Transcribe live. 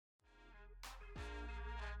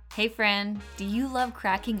Hey friend, do you love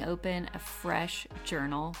cracking open a fresh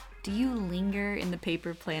journal? Do you linger in the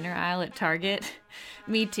paper planner aisle at Target?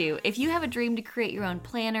 Me too. If you have a dream to create your own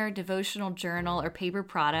planner, devotional journal, or paper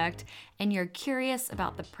product, and you're curious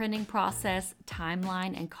about the printing process,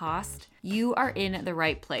 timeline, and cost, you are in the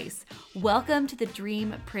right place. Welcome to the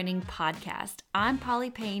Dream Printing Podcast. I'm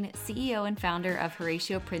Polly Payne, CEO and founder of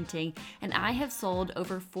Horatio Printing, and I have sold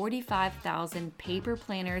over 45,000 paper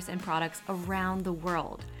planners and products around the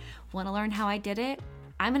world. Want to learn how I did it?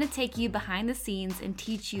 I'm going to take you behind the scenes and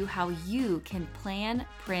teach you how you can plan,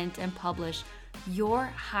 print, and publish your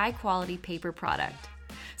high-quality paper product.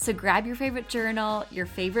 So grab your favorite journal, your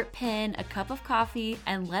favorite pen, a cup of coffee,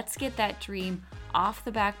 and let's get that dream off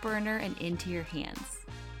the back burner and into your hands.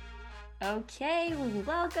 Okay,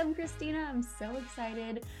 welcome, Christina. I'm so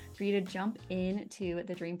excited for you to jump into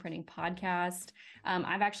the Dream Printing Podcast.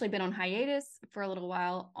 I've actually been on hiatus for a little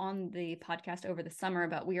while on the podcast over the summer,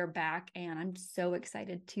 but we are back and I'm so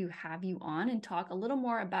excited to have you on and talk a little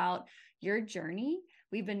more about your journey.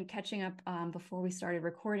 We've been catching up before we started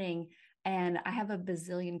recording, and I have a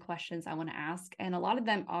bazillion questions I want to ask, and a lot of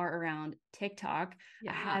them are around TikTok.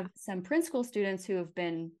 Yeah. I have some print school students who have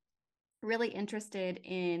been really interested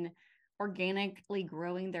in organically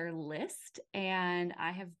growing their list, and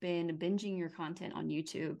I have been binging your content on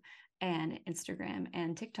YouTube and Instagram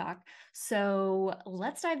and TikTok. So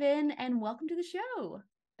let's dive in and welcome to the show.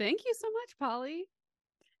 Thank you so much, Polly.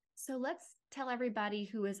 So let's tell everybody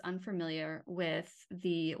who is unfamiliar with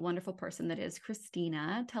the wonderful person that is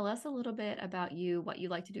Christina. Tell us a little bit about you, what you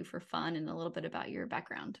like to do for fun, and a little bit about your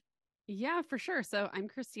background. Yeah, for sure. So I'm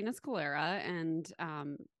Christina Scalera, and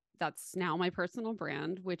that's now my personal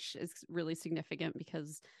brand, which is really significant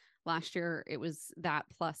because last year it was that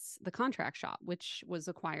plus the contract shop, which was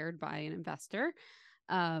acquired by an investor.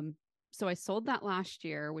 So I sold that last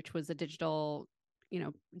year, which was a digital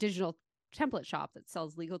template shop that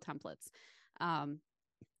sells legal templates.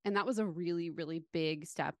 And that was a really, really big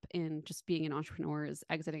step in just being an entrepreneur, is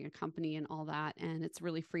exiting a company and all that. And it's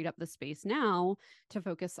really freed up the space now to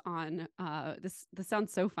focus on this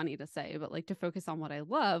sounds so funny to say, but like to focus on what I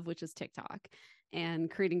love, which is TikTok and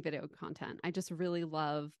creating video content. I just really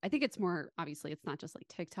love, I think it's more, obviously it's not just like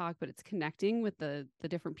TikTok, but it's connecting with the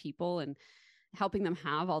different people and helping them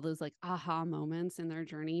have all those like aha moments in their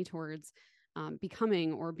journey towards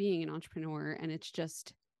becoming or being an entrepreneur. And it's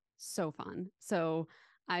just so fun. So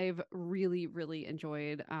I've really, really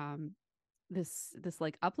enjoyed this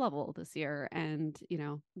like up level this year, and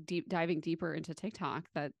diving deeper into TikTok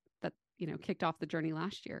that kicked off the journey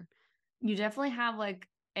last year. You definitely have like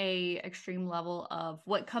a extreme level of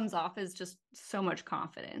what comes off as just so much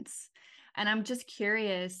confidence. And I'm just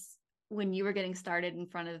curious, when you were getting started in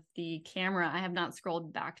front of the camera, I have not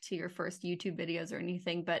scrolled back to your first YouTube videos or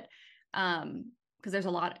anything, but because there's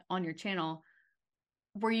a lot on your channel.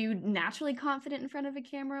 Were you naturally confident in front of a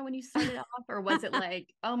camera when you started off? Or was it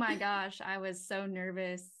like, oh my gosh, I was so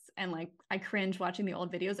nervous and like I cringe watching the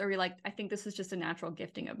old videos? Or were you like, I think this is just a natural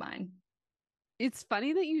gifting of mine? It's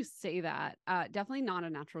funny that you say that. Definitely not a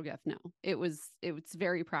natural gift. No, it's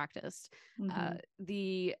very practiced.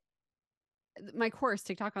 Mm-hmm. My course,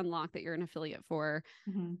 TikTok Unlocked, that you're an affiliate for,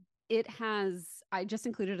 Mm-hmm. it has, I just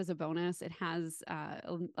included as a bonus, it has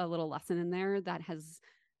a little lesson in there that has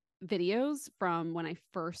videos from when I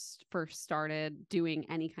first started doing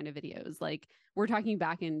any kind of videos. Like we're talking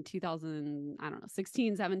back in 2000, I don't know,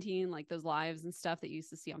 16, 17, like those lives and stuff that you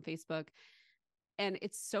used to see on Facebook. And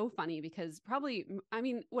it's so funny because probably, I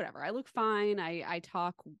mean, whatever, I look fine. I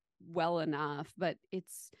talk well enough, but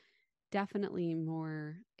it's definitely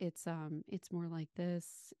more, it's more like this.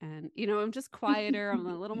 And, I'm just quieter. I'm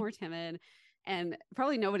a little more timid, and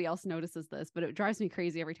probably nobody else notices this, but it drives me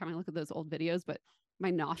crazy every time I look at those old videos. But my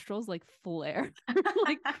nostrils like flare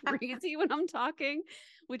like crazy when I'm talking,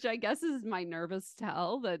 which I guess is my nervous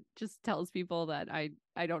tell that just tells people that I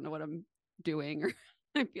don't know what I'm doing, or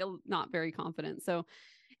I feel not very confident. So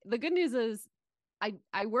the good news is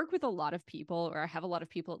I work with a lot of people, or I have a lot of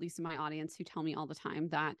people, at least in my audience, who tell me all the time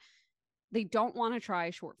that they don't want to try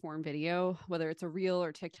short form video, whether it's a reel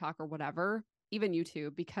or TikTok or whatever, even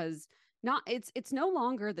YouTube, because it's no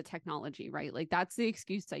longer the technology, right? Like that's the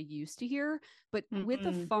excuse I used to hear. But with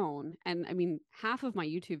a phone, and I mean, half of my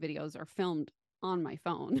YouTube videos are filmed on my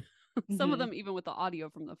phone, some of them even with the audio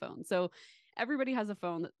from the phone. So everybody has a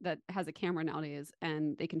phone that has a camera nowadays,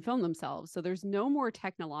 and they can film themselves. So there's no more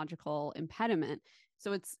technological impediment.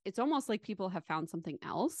 So it's almost like people have found something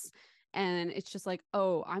else. And it's just like,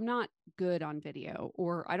 oh, I'm not good on video,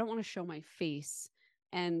 or I don't want to show my face.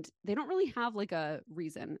 And they don't really have like a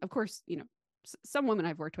reason. Of course, some women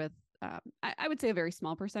I've worked with, I would say a very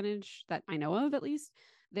small percentage that I know of, at least,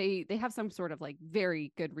 They have some sort of like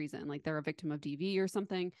very good reason, like they're a victim of DV or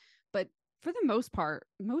something. But for the most part,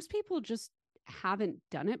 most people just haven't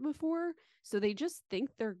done it before. So they just think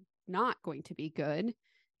they're not going to be good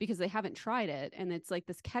because they haven't tried it. And it's like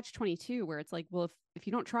this catch-22 where it's like, well, if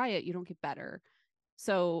you don't try it, you don't get better.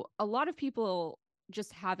 So a lot of people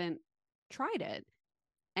just haven't tried it.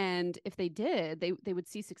 And if they did, they would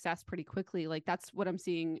see success pretty quickly. Like that's what I'm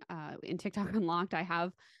seeing in TikTok Unlocked. I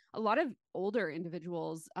have a lot of older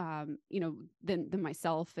individuals, than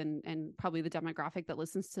myself and probably the demographic that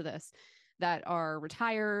listens to this, that are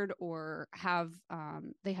retired or have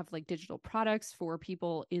they have like digital products for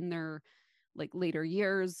people in their like later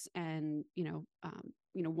years, and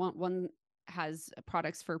one has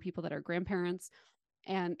products for people that are grandparents.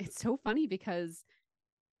 And it's so funny because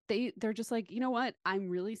they're just like, you know what, I'm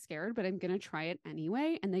really scared, but I'm gonna try it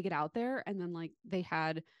anyway. And they get out there, and then like they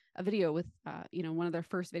had a video with one of their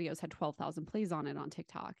first videos had 12,000 plays on it on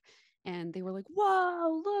TikTok, and they were like,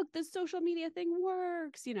 whoa, look, this social media thing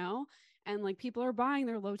works, and like people are buying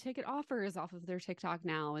their low ticket offers off of their TikTok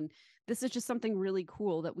now. And this is just something really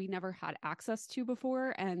cool that we never had access to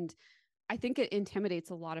before. And I think it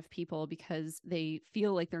intimidates a lot of people because they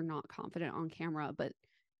feel like they're not confident on camera. But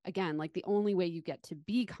again, like the only way you get to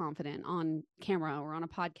be confident on camera or on a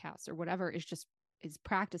podcast or whatever is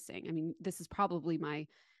practicing. I mean, this is probably my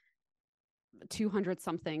 200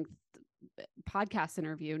 something podcast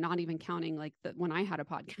interview, not even counting like when I had a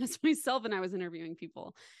podcast myself and I was interviewing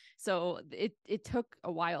people. So it took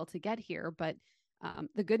a while to get here, but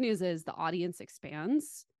the good news is the audience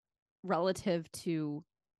expands relative to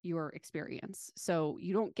your experience. So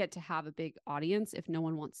you don't get to have a big audience if no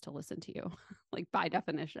one wants to listen to you, like by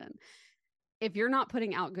definition. If you're not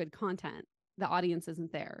putting out good content, the audience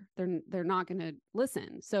isn't there. They're not going to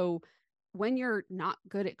listen. So when you're not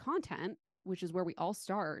good at content, which is where we all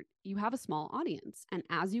start, you have a small audience. And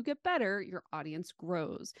as you get better, your audience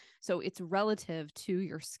grows. So it's relative to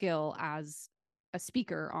your skill as a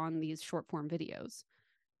speaker on these short form videos.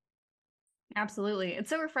 Absolutely. It's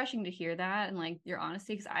so refreshing to hear that and like your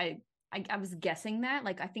honesty, because I was guessing that.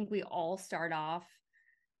 Like I think we all start off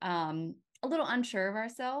a little unsure of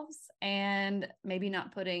ourselves and maybe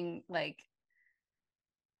not putting like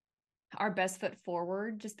our best foot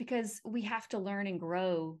forward, just because we have to learn and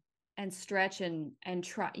grow and stretch and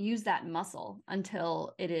try use that muscle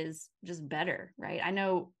until it is just better, right? I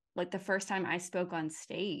know like the first time I spoke on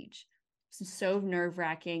stage, so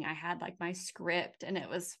nerve-wracking. I had like my script and it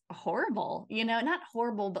was horrible, not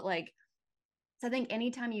horrible, but like, so I think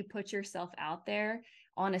anytime you put yourself out there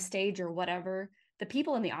on a stage or whatever, the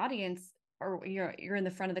people in the audience, or you're in the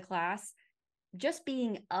front of the class, just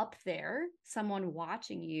being up there, someone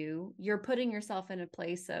watching you, you're putting yourself in a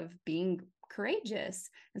place of being courageous.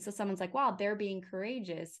 And so someone's like, wow, they're being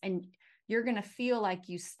courageous. And you're going to feel like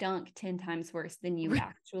you stunk 10 times worse than you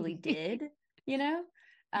actually did,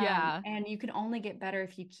 Yeah. And you can only get better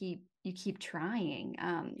if you keep trying.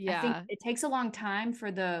 Yeah. I think it takes a long time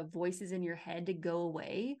for the voices in your head to go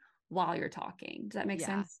away while you're talking. Does that make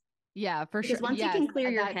sense? Yeah, for Because sure. once you Yes. can clear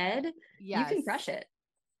your head, you Yes. can crush it.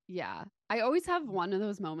 Yeah. I always have one of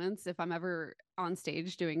those moments if I'm ever on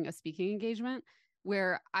stage doing a speaking engagement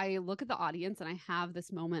where I look at the audience and I have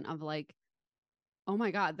this moment of like, oh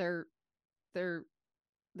my God, they're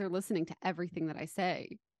listening to everything that I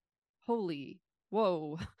say. Holy,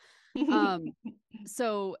 whoa.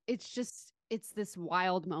 So it's this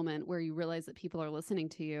wild moment where you realize that people are listening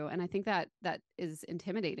to you. And I think that is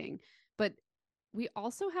intimidating. But we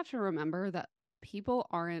also have to remember that people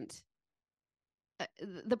aren't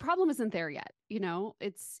the problem isn't there yet.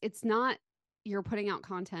 It's not you're putting out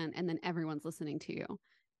content and then everyone's listening to you.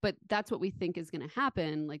 But that's what we think is going to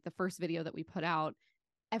happen. Like the first video that we put out,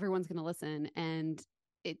 everyone's going to listen, and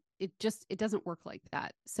it doesn't work like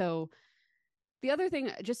that. So the other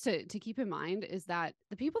thing just to keep in mind is that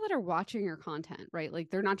the people that are watching your content, right?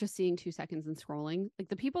 Like they're not just seeing 2 seconds and scrolling. Like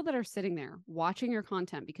the people that are sitting there watching your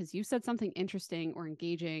content because you said something interesting or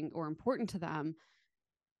engaging or important to them,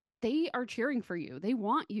 they are cheering for you. They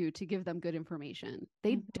want you to give them good information.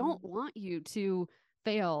 They don't want you to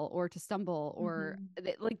fail or to stumble or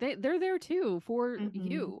they're there too for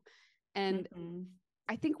you. And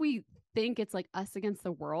I think we think it's like us against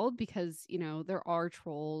the world because, there are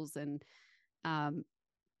trolls and, I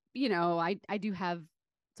do have,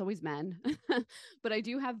 it's always men, but I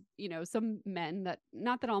do have, some men that,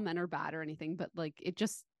 not that all men are bad or anything, but like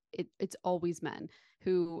it's always men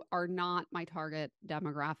who are not my target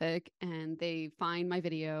demographic, and they find my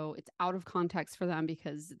video, it's out of context for them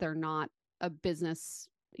because they're not a business,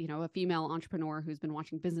 a female entrepreneur who's been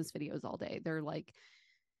watching business videos all day. They're like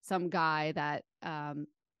some guy that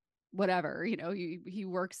whatever, he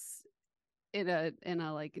works in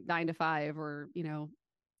a like 9 to 5, or,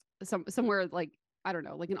 somewhere like, I don't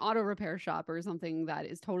know, like an auto repair shop or something that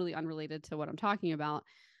is totally unrelated to what I'm talking about,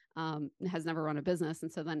 has never run a business.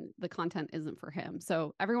 And so then the content isn't for him.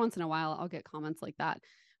 So every once in a while I'll get comments like that.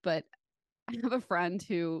 But I have a friend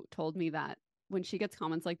who told me that when she gets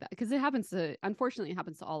comments like that, because unfortunately, it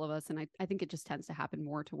happens to all of us. And I think it just tends to happen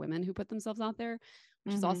more to women who put themselves out there,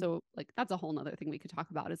 which is also like, that's a whole nother thing we could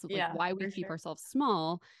talk about, is like why we keep ourselves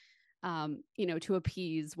small, to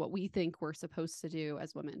appease what we think we're supposed to do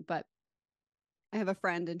as women. But I have a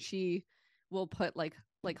friend, and she will put like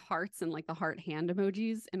hearts and like the heart hand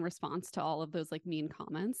emojis in response to all of those like mean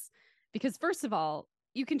comments. Because first of all,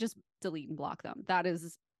 you can just delete and block them. That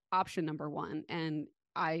is option number one. And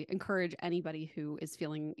I encourage anybody who is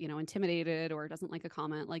feeling, intimidated or doesn't like a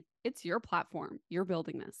comment, like, it's your platform. You're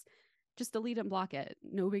building this. Just delete and block it.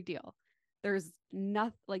 No big deal. There's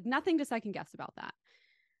nothing to second guess about that.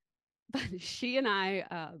 But she and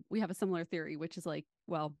I, we have a similar theory, which is like,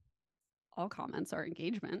 well, all comments are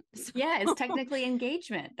engagement. So. Yeah, it's technically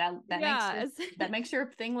engagement. That makes your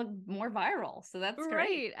thing look more viral. So that's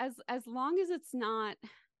great. As long as it's not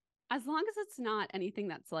anything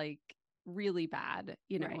that's like really bad,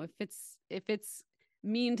 right. If it's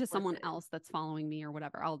mean to someone else that's following me or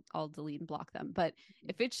whatever, I'll delete and block them. But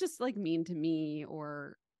if it's just like mean to me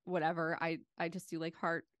or whatever, I just do like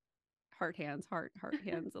heart hands, heart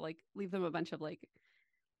hands, like leave them a bunch of like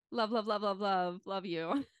love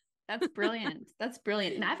you. That's brilliant. That's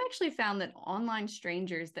brilliant. And I've actually found that online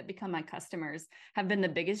strangers that become my customers have been the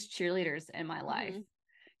biggest cheerleaders in my life.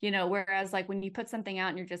 Whereas like when you put something out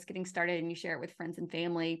and you're just getting started and you share it with friends and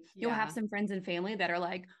family, you'll have some friends and family that are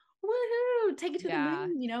like, woohoo, take it to the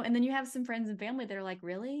moon, and then you have some friends and family that are like,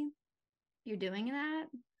 really? You're doing that?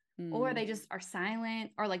 Or they just are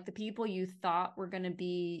silent, or like the people you thought were going to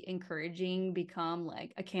be encouraging become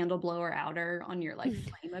like a candle blower outer on your like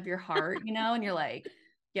flame of your heart, and you're like,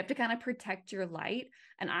 you have to kind of protect your light.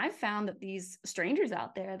 And I've found that these strangers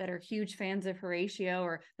out there that are huge fans of Horatio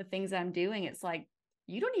or the things I'm doing, it's like,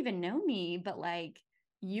 you don't even know me, but like,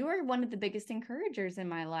 you are one of the biggest encouragers in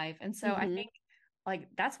my life. And so I think like,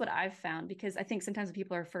 that's what I've found, because I think sometimes when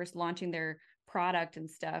people are first launching their product and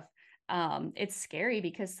stuff, it's scary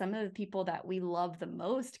because some of the people that we love the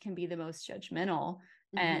most can be the most judgmental,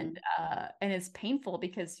 and it's painful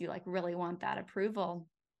because you like really want that approval.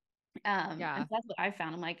 And so that's what I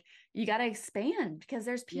found. I'm like, you got to expand, because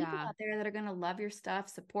there's people out there that are going to love your stuff,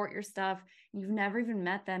 support your stuff. You've never even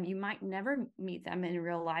met them. You might never meet them in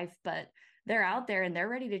real life, but they're out there and they're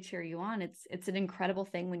ready to cheer you on. It's an incredible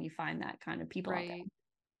thing when you find that kind of people out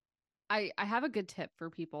there. I have a good tip for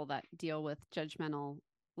people that deal with judgmental,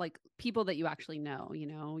 like people that you actually know,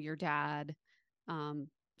 your dad,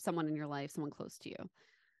 someone in your life, someone close to you.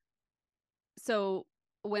 So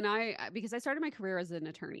because I started my career as an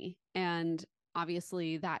attorney, and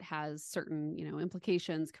obviously that has certain,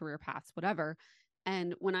 implications, career paths, whatever.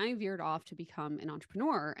 And when I veered off to become an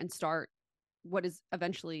entrepreneur and start what is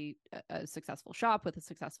eventually a successful shop with a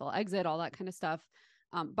successful exit, all that kind of stuff.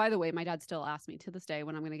 By the way, my dad still asks me to this day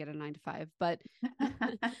when I'm going to get a 9 to 5, but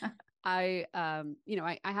I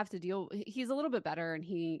have to deal. He's a little bit better, and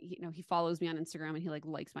he follows me on Instagram, and he like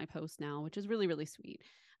likes my posts now, which is really, really sweet.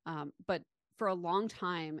 But for a long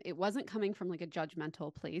time, it wasn't coming from like a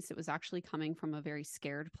judgmental place. It was actually coming from a very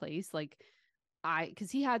scared place. Like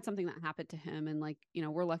because he had something that happened to him, and like,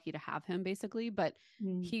 we're lucky to have him basically, but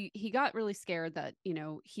he got really scared that,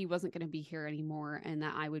 he wasn't going to be here anymore, and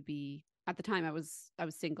that I would be, at the time I was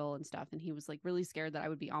single and stuff. And he was like really scared that I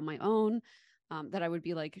would be on my own, that I would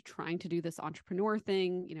be like trying to do this entrepreneur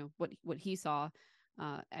thing, what he saw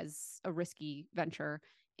as a risky venture,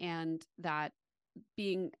 and that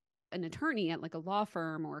being an attorney at like a law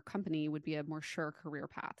firm or a company would be a more sure career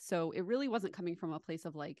path. So it really wasn't coming from a place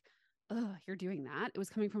of like, oh, you're doing that. It was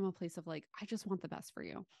coming from a place of like, I just want the best for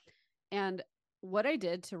you. And what I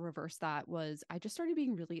did to reverse that was I just started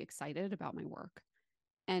being really excited about my work.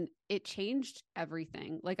 And it changed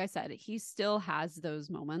everything. Like I said, he still has those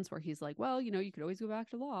moments where he's like, well, you could always go back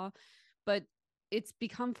to law, but it's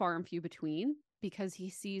become far and few between, because he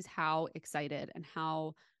sees how excited and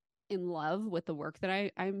how in love with the work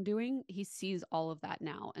that I'm doing. He sees all of that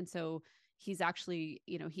now. And so he's actually,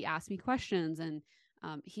 he asked me questions, and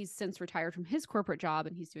he's since retired from his corporate job,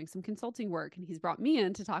 and he's doing some consulting work, and he's brought me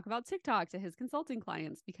in to talk about TikTok to his consulting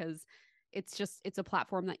clients, because it's a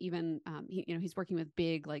platform that even, he's working with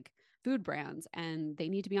big like food brands, and they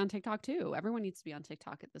need to be on TikTok too. Everyone needs to be on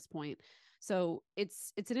TikTok at this point. So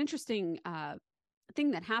it's an interesting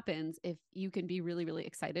thing that happens if you can be really, really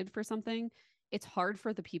excited for something it's hard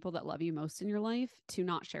for the people that love you most in your life to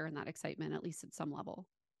not share in that excitement, at least at some level.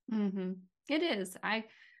 Mm-hmm. It is. I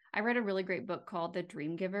read a really great book called The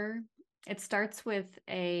Dream Giver. It starts with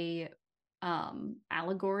a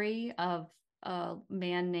allegory of a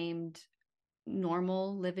man named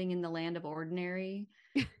Normal living in the land of ordinary,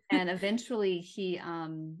 and eventually he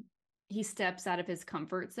steps out of his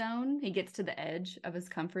comfort zone. He gets to the edge of his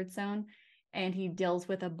comfort zone, and he deals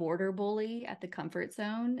with a border bully at the comfort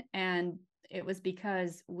zone. And it was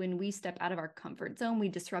because when we step out of our comfort zone, we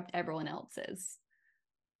disrupt everyone else's.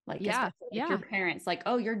 Like, Yeah. especially like your Yeah. parents, like,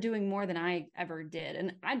 oh, you're doing more than I ever did.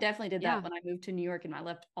 And I definitely did that Yeah. when I moved to New York and I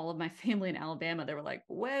left all of my family in Alabama. They were like,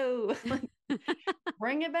 whoa, like,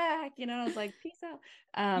 bring it back. You know, I was like, peace out.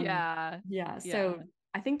 Yeah. Yeah. Yeah. So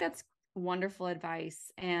I think that's wonderful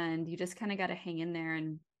advice. And you just kind of got to hang in there.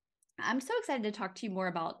 And I'm so excited to talk to you more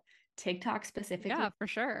about TikTok specifically Yeah, for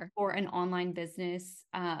sure. for an online business.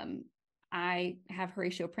 I have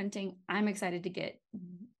Horatio Printing. I'm excited to get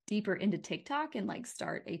deeper into TikTok and like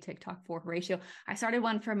start a TikTok for Horatio. I started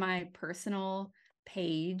one for my personal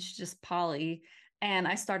page, just Polly. And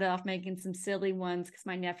I started off making some silly ones because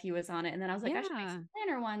my nephew was on it. And then I was like, I should make Yeah. some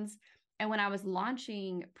planner ones. And when I was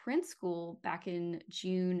launching Print School back in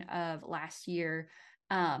June of last year,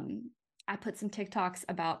 I put some TikToks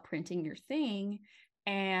about printing your thing.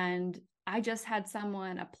 And I just had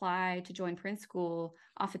someone apply to join Print School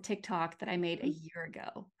off of TikTok that I made a Mhm. year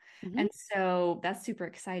ago. Mhm. And so that's super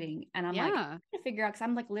exciting. And I'm like, Yeah. to figure out because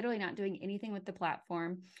I'm like literally not doing anything with the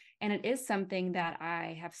platform. And it is something that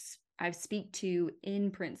I've speak to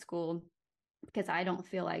in Print School because I don't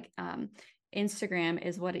feel like Instagram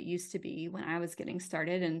is what it used to be when I was getting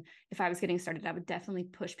started. And if I was getting started, I would definitely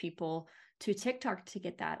push people to TikTok to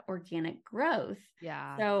get that organic growth.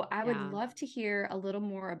 Yeah. So I would Yeah. love to hear a little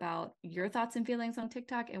more about your thoughts and feelings on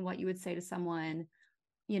TikTok and what you would say to someone,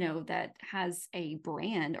 you know, that has a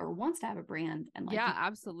brand or wants to have a brand and like Yeah, use the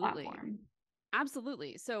absolutely. platform.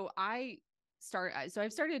 Absolutely. So I've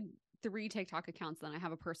started 3 TikTok accounts, then I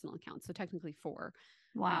have a personal account. So technically 4.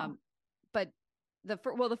 Wow. Um, but the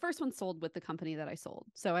first one sold with the company that I sold.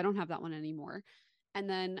 So I don't have that one anymore. And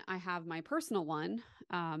then I have my personal one,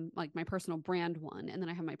 like my personal brand one. And then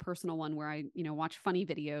I have my personal one where I, watch funny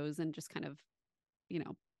videos and just kind of, you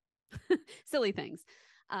know, silly things.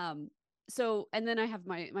 Um, and then I have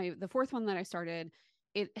the fourth one that I started.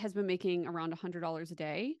 It has been making around $100 a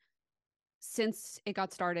day since it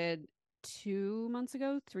got started 2 months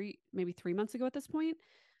ago, maybe 3 months ago at this point.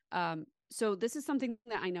 So this is something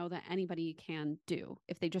that I know that anybody can do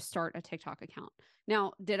if they just start a TikTok account.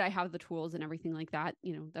 Now, did I have the tools and everything like that?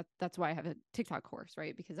 That's why I have a TikTok course,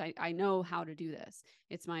 right? Because I know how to do this.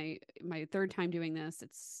 It's my third time doing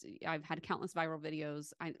this. I've had countless viral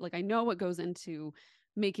videos. I know what goes into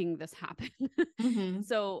making this happen. Mm-hmm.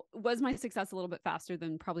 So was my success a little bit faster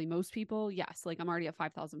than probably most people? Yes. Like I'm already at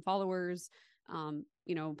 5,000 followers,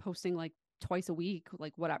 posting like twice a week,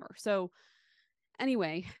 like whatever. So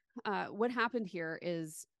anyway, what happened here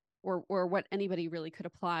is, or what anybody really could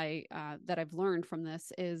apply that I've learned from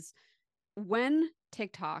this is when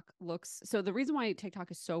TikTok looks, so the reason why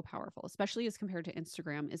TikTok is so powerful, especially as compared to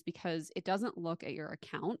Instagram, is because it doesn't look at your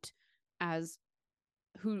account as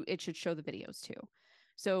who it should show the videos to.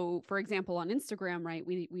 So, for example, on Instagram, right,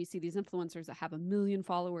 we see these influencers that have 1 million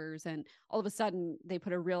followers, and all of a sudden they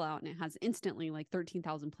put a reel out and it has instantly like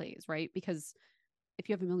 13,000 plays, right? Because if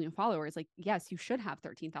you have 1 million followers, like, yes, you should have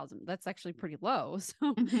 13,000. That's actually pretty low. So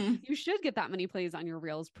Mm-hmm. you should get that many plays on your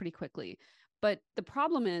reels pretty quickly. But the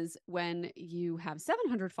problem is when you have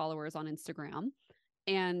 700 followers on Instagram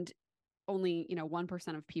and only,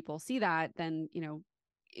 1% of people see that, then,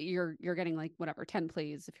 you're getting like whatever 10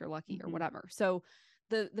 plays if you're lucky or Mm-hmm. whatever. So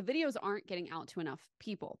the videos aren't getting out to enough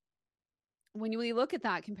people. When we look at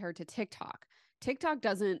that compared to TikTok, TikTok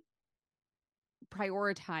doesn't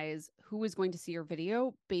prioritize who is going to see your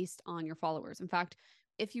video based on your followers. In fact,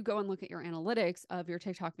 if you go and look at your analytics of your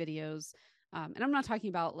TikTok videos, and I'm not talking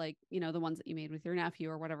about like, the ones that you made with your nephew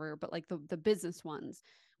or whatever, but like the business ones,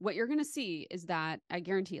 what you're going to see is that I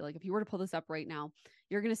guarantee, like if you were to pull this up right now,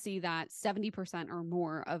 you're going to see that 70% or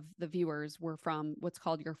more of the viewers were from what's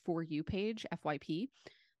called your For You page, FYP.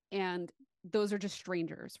 And those are just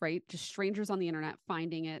strangers, right? Just strangers on the internet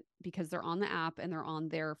finding it because they're on the app and they're on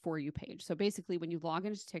their For You page. So basically, when you log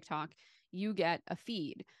into TikTok, you get a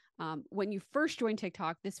feed. When you first join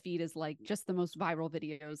TikTok, this feed is like just the most viral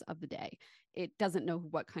videos of the day. It doesn't know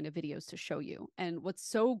what kind of videos to show you. And what's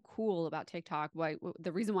so cool about TikTok,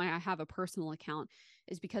 the reason why I have a personal account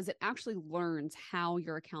is because it actually learns how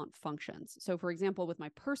your account functions. So, for example, with my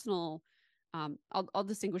personal I'll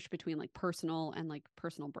distinguish between like personal and like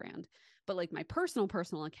personal brand. But like my personal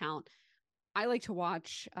account, I like to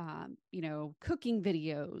watch, cooking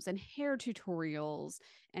videos and hair tutorials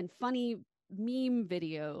and funny meme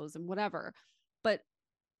videos and whatever. But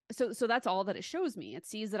so that's all that it shows me. It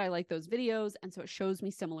sees that I like those videos, and so it shows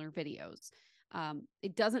me similar videos.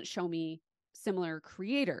 It doesn't show me similar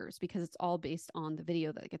creators because it's all based on the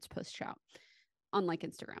video that gets pushed out, unlike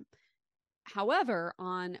Instagram. However,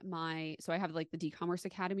 so I have like the D-Commerce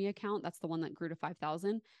Academy account. That's the one that grew to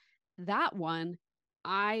 5,000. That one,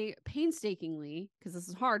 I painstakingly, because this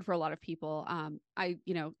is hard for a lot of people, I,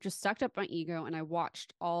 just sucked up my ego and I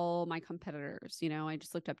watched all my competitors. I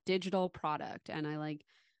just looked up digital product and I like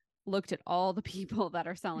looked at all the people that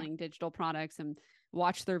are selling digital products and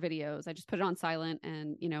watched their videos. I just put it on silent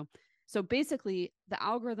and, so basically the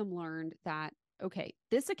algorithm learned that, okay,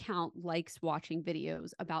 this account likes watching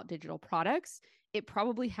videos about digital products. It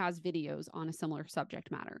probably has videos on a similar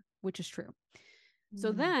subject matter, which is true.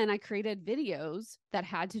 So then I created videos that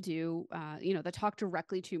had to do, that talk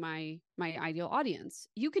directly to my ideal audience.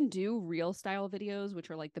 You can do reel style videos, which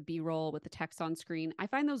are like the B-roll with the text on screen. I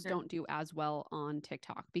find those don't do as well on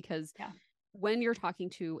TikTok because when you're talking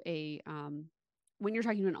to an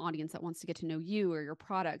audience that wants to get to know you or your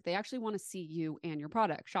product, they actually want to see you and your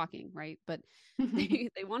product. Shocking, right? But they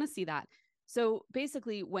want to see that. So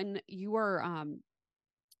basically, when you're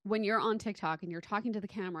on TikTok and you're talking to the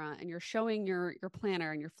camera and you're showing your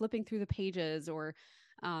planner and you're flipping through the pages, or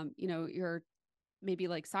you're maybe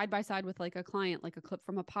like side by side with like a client, like a clip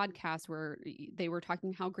from a podcast where they were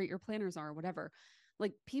talking how great your planners are or whatever,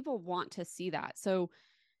 like people want to see that. So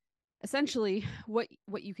essentially what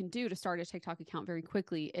you can do to start a TikTok account very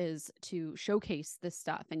quickly is to showcase this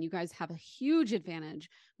stuff. And you guys have a huge advantage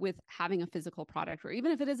with having a physical product, or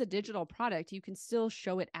even if it is a digital product, you can still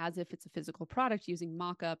show it as if it's a physical product using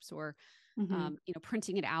mock-ups or,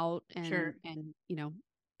 printing it out and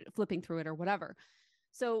flipping through it or whatever.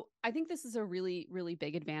 So I think this is a really, really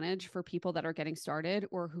big advantage for people that are getting started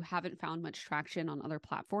or who haven't found much traction on other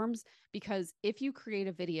platforms. Because if you create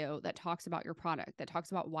a video that talks about your product, that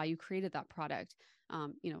talks about why you created that product,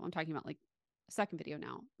 I'm talking about like a second video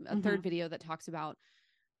now, a third video that talks about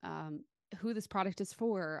who this product is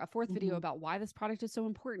for, a fourth video about why this product is so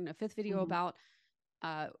important, a fifth video about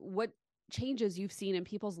what changes you've seen in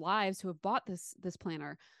people's lives who have bought this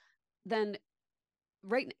planner, then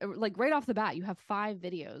right off the bat, you have 5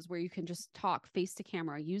 videos where you can just talk face to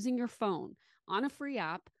camera using your phone on a free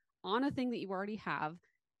app on a thing that you already have.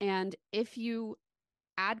 And if you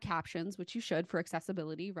add captions, which you should for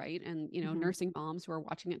accessibility, right? And, nursing moms who are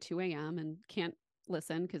watching at 2 a.m. and can't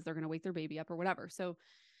listen because they're going to wake their baby up or whatever. So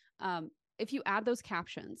if you add those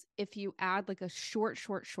captions, if you add like a short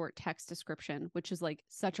text description, which is like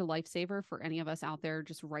such a lifesaver for any of us out there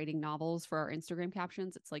just writing novels for our Instagram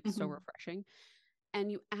captions, it's like so refreshing. And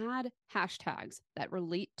you add hashtags that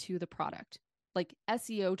relate to the product, like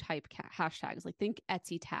SEO type hashtags, like think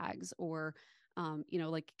Etsy tags or,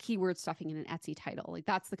 like keyword stuffing in an Etsy title. Like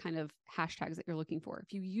that's the kind of hashtags that you're looking for.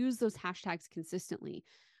 If you use those hashtags consistently,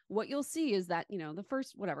 what you'll see is that, the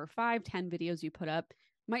first, 5-10 videos you put up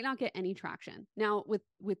might not get any traction. Now with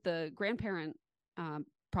the grandparent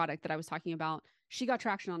product that I was talking about, she got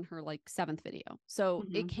traction on her like 7th video. So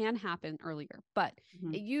it can happen earlier, but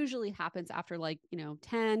it usually happens after like,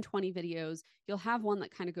 10, 20 videos, you'll have one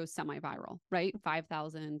that kind of goes semi-viral, right?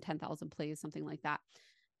 5,000, 10,000 plays, something like that.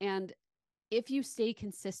 And if you stay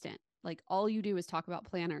consistent, like all you do is talk about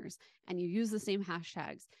planners and you use the same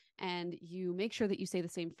hashtags and you make sure that you say the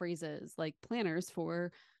same phrases, like planners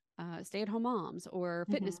for stay-at-home moms or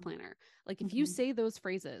fitness planner. Like if you say those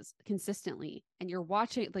phrases consistently and you're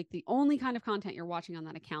watching, like the only kind of content you're watching on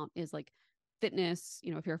that account is like fitness,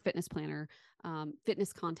 if you're a fitness planner,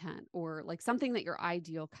 fitness content, or like something that your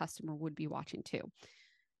ideal customer would be watching too.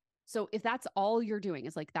 So if that's all you're doing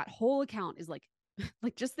is like that whole account is like,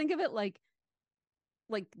 like just think of it like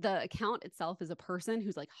the account itself is a person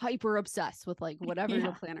who's like hyper obsessed with like whatever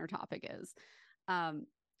your planner topic is.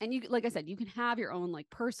 And you, like I said, you can have your own like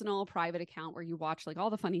personal private account where you watch like all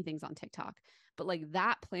the funny things on TikTok, but like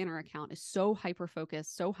that planner account is so hyper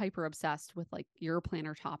focused, so hyper obsessed with like your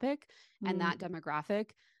planner topic and that demographic,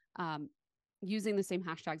 using the same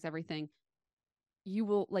hashtags, everything. You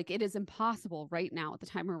will like, it is impossible right now at the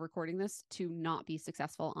time we're recording this to not be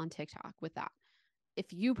successful on TikTok with that.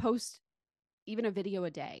 If you post even a video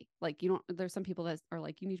a day, like there's some people that are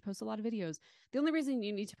like, you need to post a lot of videos. The only reason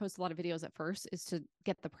you need to post a lot of videos at first is to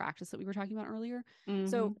get the practice that we were talking about earlier.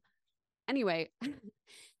 So anyway,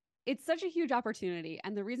 it's such a huge opportunity.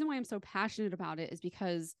 And the reason why I'm so passionate about it is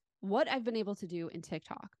because what I've been able to do in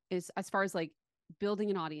TikTok is, as far as like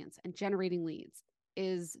building an audience and generating leads,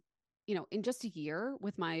 is, in just a year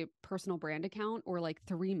with my personal brand account, or like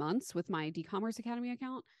 3 months with my D-commerce Academy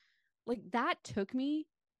account, like that took me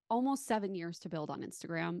almost 7 years to build on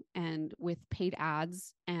Instagram, and with paid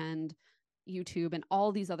ads and YouTube and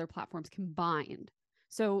all these other platforms combined.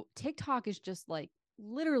 So TikTok is just like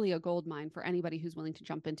literally a gold mine for anybody who's willing to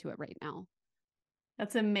jump into it right now.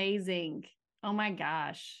 That's amazing. Oh my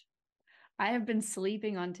gosh. I have been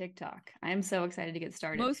sleeping on TikTok. I am so excited to get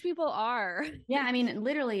started. Most people are. Yeah, I mean,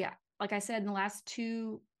 literally, like I said, in the last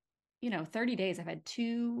 30 days, I've had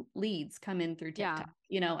 2 leads come in through TikTok,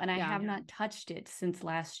 and I have not touched it since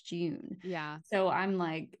last June. Yeah. So I'm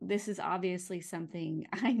like, this is obviously something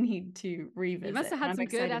I need to revisit. You must have had some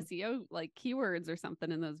good SEO like keywords or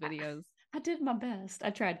something in those videos. I did my best. I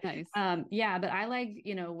tried. Nice. Yeah, but I like,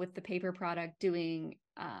 with the paper product doing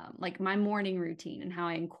like my morning routine and how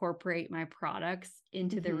I incorporate my products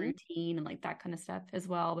into the routine and like that kind of stuff as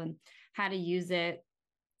well, and how to use it,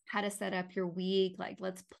 how to set up your week. Like,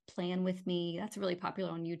 let's plan with me. That's really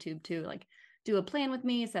popular on YouTube too. Like, do a plan with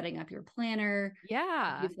me, setting up your planner.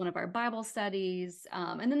 Yeah. Use one of our Bible studies.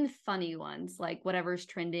 And then the funny ones, like whatever's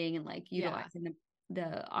trending, and like utilizing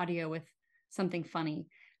the audio with something funny.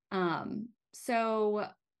 So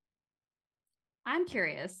I'm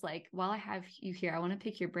curious, like, while I have you here, I want to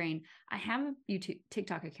pick your brain. I have a YouTube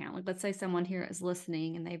TikTok account. Like, let's say someone here is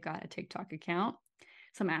listening and they've got a TikTok account.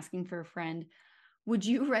 So I'm asking for a friend. Would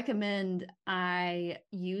you recommend I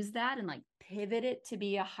use that and like pivot it to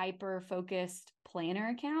be a hyper focused planner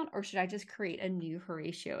account, or should I just create a new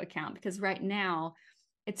Horatio account? Because right now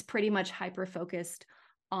it's pretty much hyper focused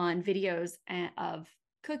on videos of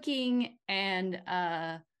cooking, and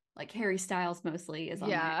like Harry Styles mostly is on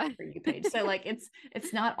my For You page. So like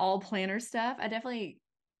it's not all planner stuff. I definitely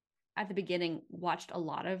at the beginning watched a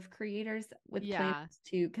lot of creators with plans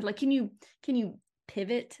too. Like, can you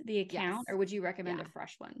pivot the account, or would you recommend a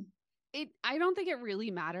fresh one? I don't think it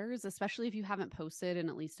really matters, especially if you haven't posted in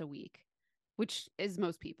at least a week, which is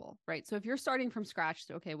most people, right? So if you're starting from scratch,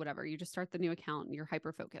 so okay, whatever, you just start the new account and you're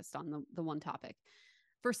hyper focused on the one topic.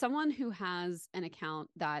 For someone who has an account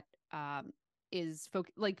that is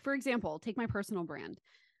like, for example, take my personal brand.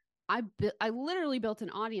 I literally built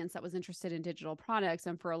an audience that was interested in digital products,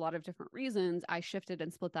 and for a lot of different reasons, I shifted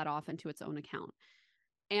and split that off into its own account.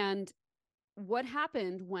 And what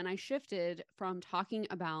happened when I shifted from talking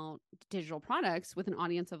about digital products with an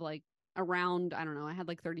audience of like around, I don't know, I had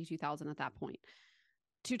like 32,000 at that point,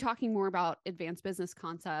 to talking more about advanced business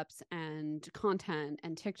concepts and content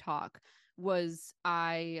and TikTok, was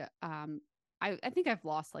I think I've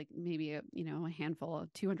lost like maybe a handful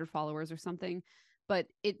of 200 followers or something, but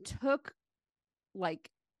it took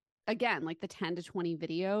like, again, like the 10 to 20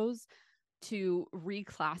 videos to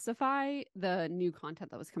reclassify the new content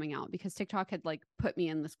that was coming out, because TikTok had like put me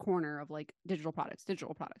in this corner of like digital products.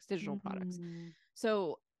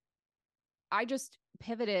 So I just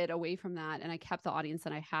pivoted away from that and I kept the audience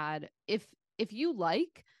that I had. If you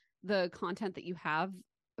like the content that you have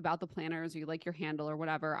about the planners, or you like your handle or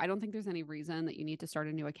whatever, I don't think there's any reason that you need to start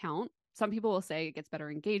a new account. Some people will say it gets better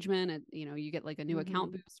engagement and you get like a new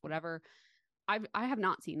account boost, whatever. I have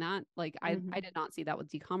not seen that. Like I did not see that with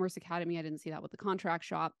D-commerce Academy. I didn't see that with the contract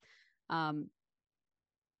shop. Even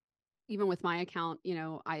with my account,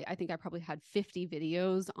 I think I probably had 50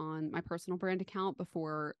 videos on my personal brand account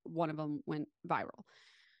before one of them went viral.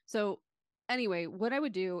 So anyway, what I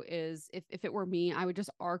would do is if it were me, I would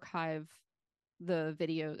just archive the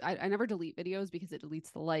video. I never delete videos because it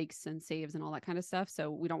deletes the likes and saves and all that kind of stuff.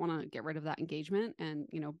 So we don't want to get rid of that engagement and,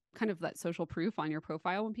 kind of that social proof on your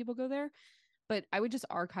profile when people go there. But I would just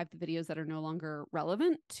archive the videos that are no longer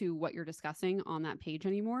relevant to what you're discussing on that page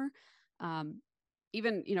anymore.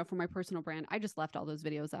 Even, for my personal brand, I just left all those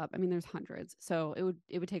videos up. I mean, there's hundreds. So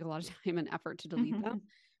it would take a lot of time and effort to delete them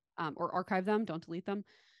or archive them. Don't delete them.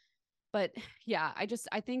 But yeah,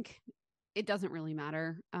 I think it doesn't really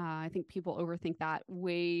matter. I think people overthink that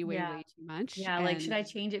way too much. Yeah. Like, should I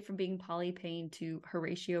change it from being polypane to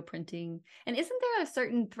Horatio printing? And isn't there a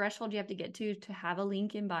certain threshold you have to get to have a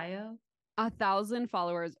link in bio? 1,000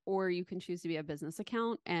 followers, or you can choose to be a business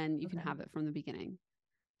account and you can have it from the beginning.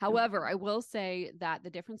 However, I will say that the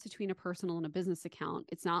difference between a personal and a business account,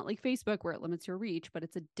 it's not like Facebook where it limits your reach, but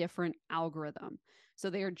it's a different algorithm. So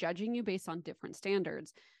they are judging you based on different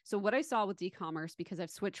standards. So what I saw with e-commerce, because I've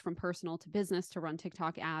switched from personal to business to run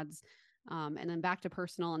TikTok ads, and then back to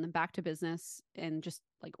personal and then back to business, and just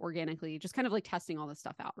like organically, just kind of like testing all this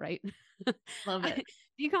stuff out, right? Love it.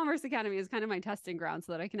 E-commerce Academy is kind of my testing ground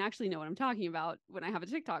so that I can actually know what I'm talking about when I have a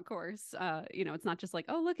TikTok course. It's not just like,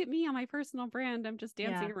 oh, look at me on my personal brand, I'm just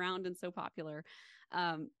dancing around and so popular.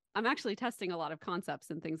 I'm actually testing a lot of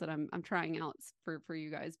concepts and things that I'm trying out for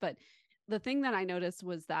you guys. But the thing that I noticed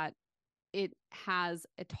was that it has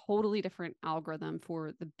a totally different algorithm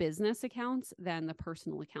for the business accounts than the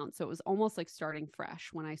personal accounts. So it was almost like starting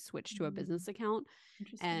fresh when I switched to a business account.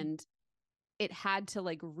 Interesting. And it had to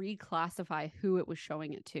like reclassify who it was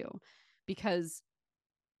showing it to, because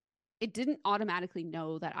it didn't automatically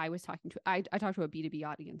know that I was talking to, I talked to a B2B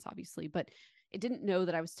audience, obviously, but it didn't know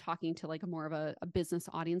that I was talking to like a more of a business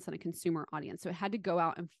audience and a consumer audience. So it had to go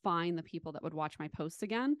out and find the people that would watch my posts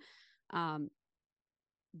again.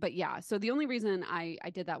 But yeah, so the only reason I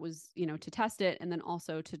did that was, you know, to test it, and then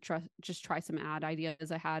also to just try some ad ideas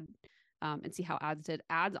I had, and see how ads did.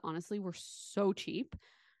 Ads honestly were so cheap.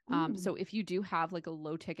 So if you do have like a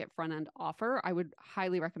low ticket front end offer, I would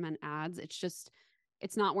highly recommend ads.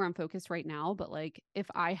 It's not where I'm focused right now, but like if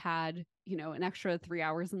I had, you know, an extra 3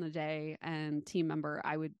 hours in the day and team member,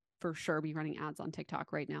 I would for sure be running ads on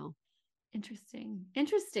TikTok right now. Interesting.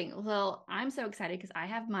 Interesting. Well, I'm so excited because I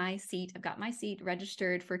have my seat. I've got my seat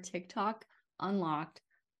registered for TikTok Unlocked.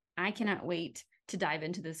 I cannot wait to dive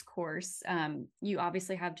into this course. You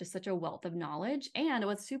obviously have just such a wealth of knowledge. And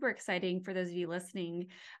what's super exciting for those of you listening,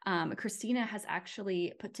 Christina has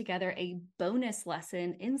actually put together a bonus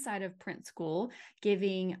lesson inside of Print School,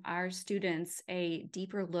 giving our students a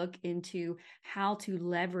deeper look into how to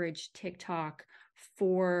leverage TikTok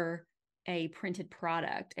for a printed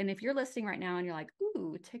product. And if you're listening right now and you're like,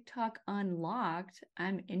 ooh, TikTok Unlocked,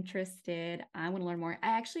 I'm interested, I want to learn more,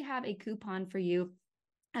 I actually have a coupon for you,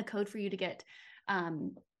 a code for you to get, I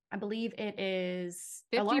believe it is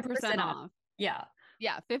 50% a large percent off. Yeah.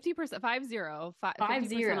 Yeah, 50%, 50%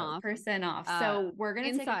 off. 50% off. So we're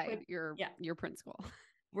gonna take a quick your print school.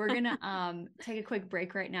 We're gonna take a quick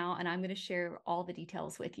break right now, and I'm gonna share all the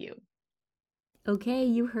details with you. Okay,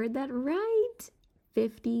 you heard that right.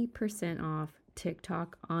 50% off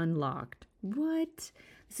TikTok Unlocked. What?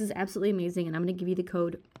 This is absolutely amazing, and I'm gonna give you the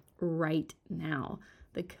code right now.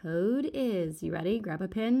 The code is, you ready? Grab a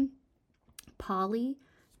pen. Polly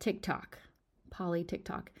TikTok. Polly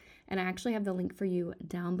TikTok. And I actually have the link for you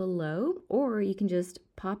down below, or you can just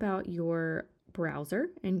pop out your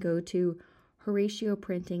browser and go to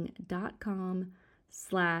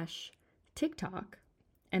HoratioPrinting.com/TikTok,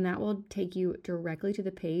 and that will take you directly to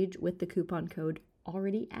the page with the coupon code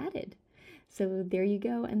already added. So there you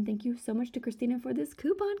go, and thank you so much to Christina for this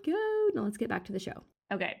coupon code. Now let's get back to the show.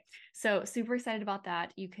 Okay, so super excited about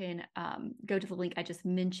that. You can go to the link I just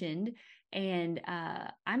mentioned, and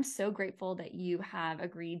I'm so grateful that you have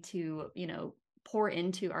agreed to, you know, pour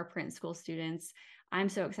into our print school students. I'm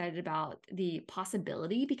so excited about the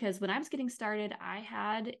possibility, because when I was getting started, I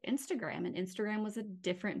had Instagram, and Instagram was a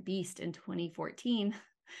different beast in 2014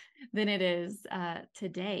 than it is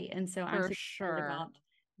today. And so I'm so excited about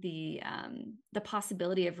the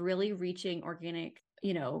possibility of really reaching organic,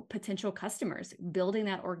 you know, potential customers, building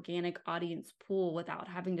that organic audience pool without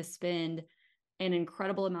having to spend an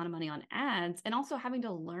incredible amount of money on ads, and also having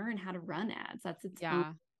to learn how to run ads. That's its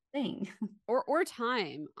own thing. Or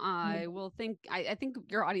time. I think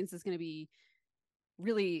your audience is going to be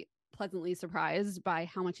really pleasantly surprised by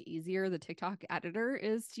how much easier the TikTok editor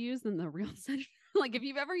is to use than the Reels editor. Like if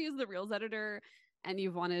you've ever used the Reels editor and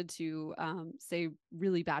you've wanted to say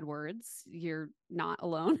really bad words, you're not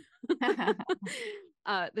alone.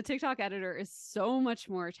 The TikTok editor is so much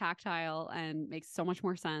more tactile and makes so much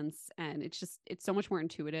more sense. And it's so much more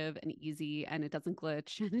intuitive and easy, and it doesn't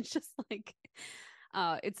glitch. And it's just like,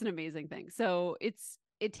 it's an amazing thing. So it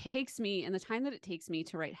takes me, and the time that it takes me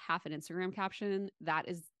to write half an Instagram caption, that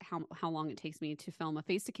is how long it takes me to film a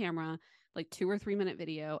face to camera, like 2 or 3 minute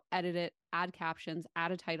video, edit it, add captions,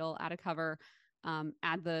 add a title, add a cover,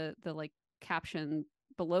 add the like caption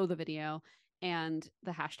below the video, and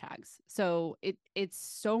the hashtags. So it's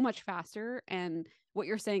so much faster. And what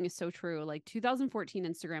you're saying is so true. Like 2014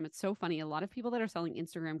 Instagram, it's so funny. A lot of people that are selling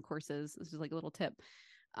Instagram courses, this is like a little tip,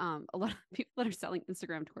 a lot of people that are selling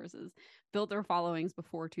Instagram courses built their followings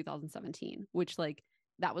before 2017, which like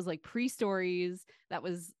that was like pre-stories, that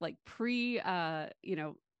was like pre you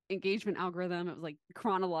know, engagement algorithm. It was like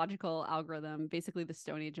chronological algorithm, basically the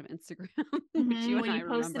Stone Age of Instagram. Which you when you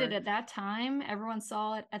posted it at that time, everyone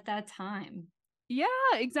saw it at that time. Yeah,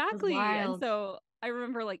 exactly. And so I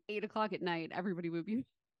remember like 8 o'clock at night, everybody would be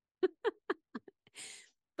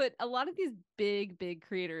but a lot of these big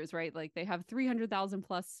creators, right? Like they have 300,000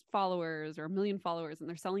 plus followers or 1 million followers, and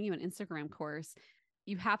they're selling you an Instagram course.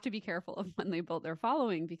 You have to be careful of when they build their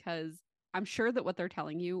following, because I'm sure that what they're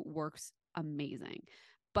telling you works amazing,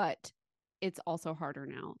 but it's also harder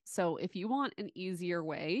now. So if you want an easier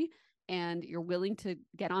way and you're willing to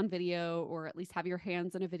get on video, or at least have your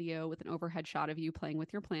hands in a video with an overhead shot of you playing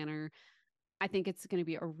with your planner, I think it's going to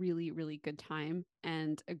be a really, really good time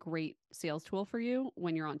and a great sales tool for you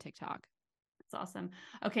when you're on TikTok. That's awesome.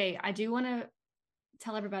 Okay. I do want to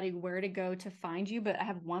tell everybody where to go to find you, but I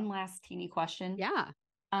have one last teeny question. Yeah.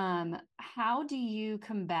 How do you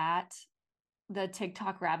combat the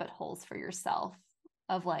TikTok rabbit holes for yourself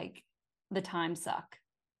of like the time suck?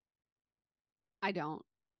 I don't.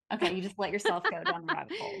 Okay, you just let yourself go down the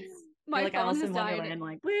rabbit holes. My You're like phone Alice has in died. Wonderland,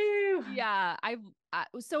 like, woo! Yeah,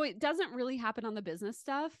 so it doesn't really happen on the business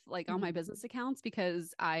stuff, like on my business accounts,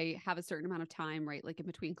 because I have a certain amount of time, right? Like in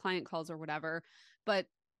between client calls or whatever. But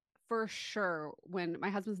for sure, when my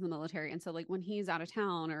husband's in the military, and so like when he's out of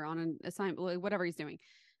town or on an assignment, whatever he's doing,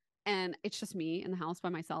 and it's just me in the house by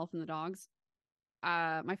myself and the dogs,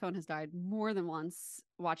 my phone has died more than once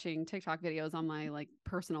watching TikTok videos on my like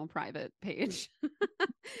personal private page.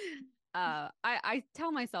 I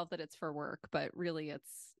tell myself that it's for work, but really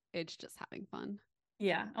it's just having fun.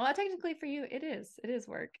 Yeah. Well, technically for you, it is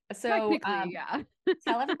work. So Technically, yeah.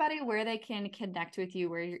 tell everybody where they can connect with you,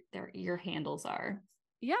 where your handles are.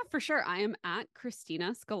 Yeah, for sure. I am at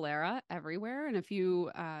Christina Scalera everywhere. And if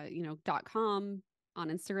you, .com on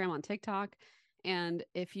Instagram, on TikTok, and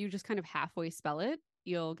if you just kind of halfway spell it,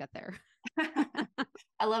 you'll get there.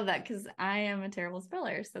 I love that because I am a terrible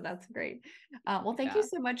speller. So that's great. Well, thank you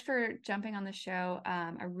so much for jumping on the show.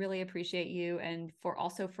 I really appreciate you and for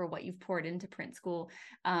what you've poured into print school.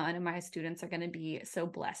 I know my students are going to be so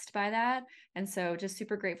blessed by that. And so just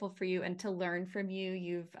super grateful for you and to learn from you.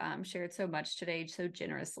 You've shared so much today, so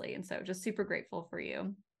generously. And so just super grateful for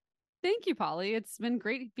you. Thank you, Polly. It's been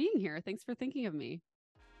great being here. Thanks for thinking of me.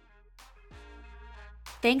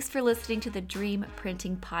 Thanks for listening to the Dream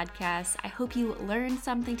Printing Podcast. I hope you learned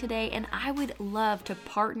something today, and I would love to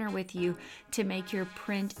partner with you to make your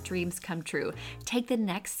print dreams come true. Take the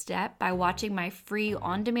next step by watching my free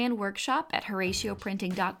on-demand workshop at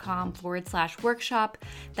HoratioPrinting.com/workshop.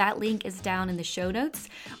 That link is down in the show notes.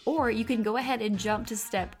 Or you can go ahead and jump to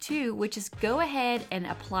step 2, which is go ahead and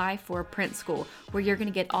apply for print school, where you're going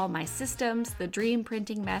to get all my systems, the dream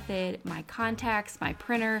printing method, my contacts, my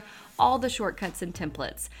printer, all the shortcuts and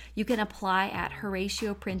templates. You can apply at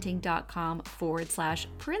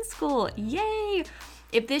HoratioPrinting.com/print school. Yay!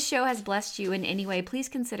 If this show has blessed you in any way, please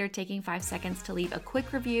consider taking 5 seconds to leave a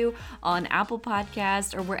quick review on Apple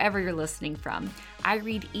Podcasts or wherever you're listening from. I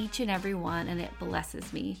read each and every one and it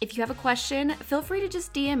blesses me. If you have a question, feel free to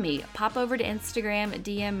just DM me. Pop over to Instagram,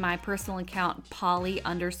 DM my personal account,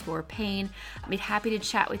 Polly_Payne. I'd be happy to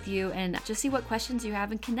chat with you and just see what questions you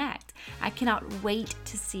have and connect. I cannot wait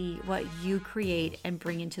to see what you create and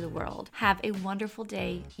bring into the world. Have a wonderful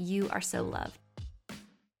day. You are so loved.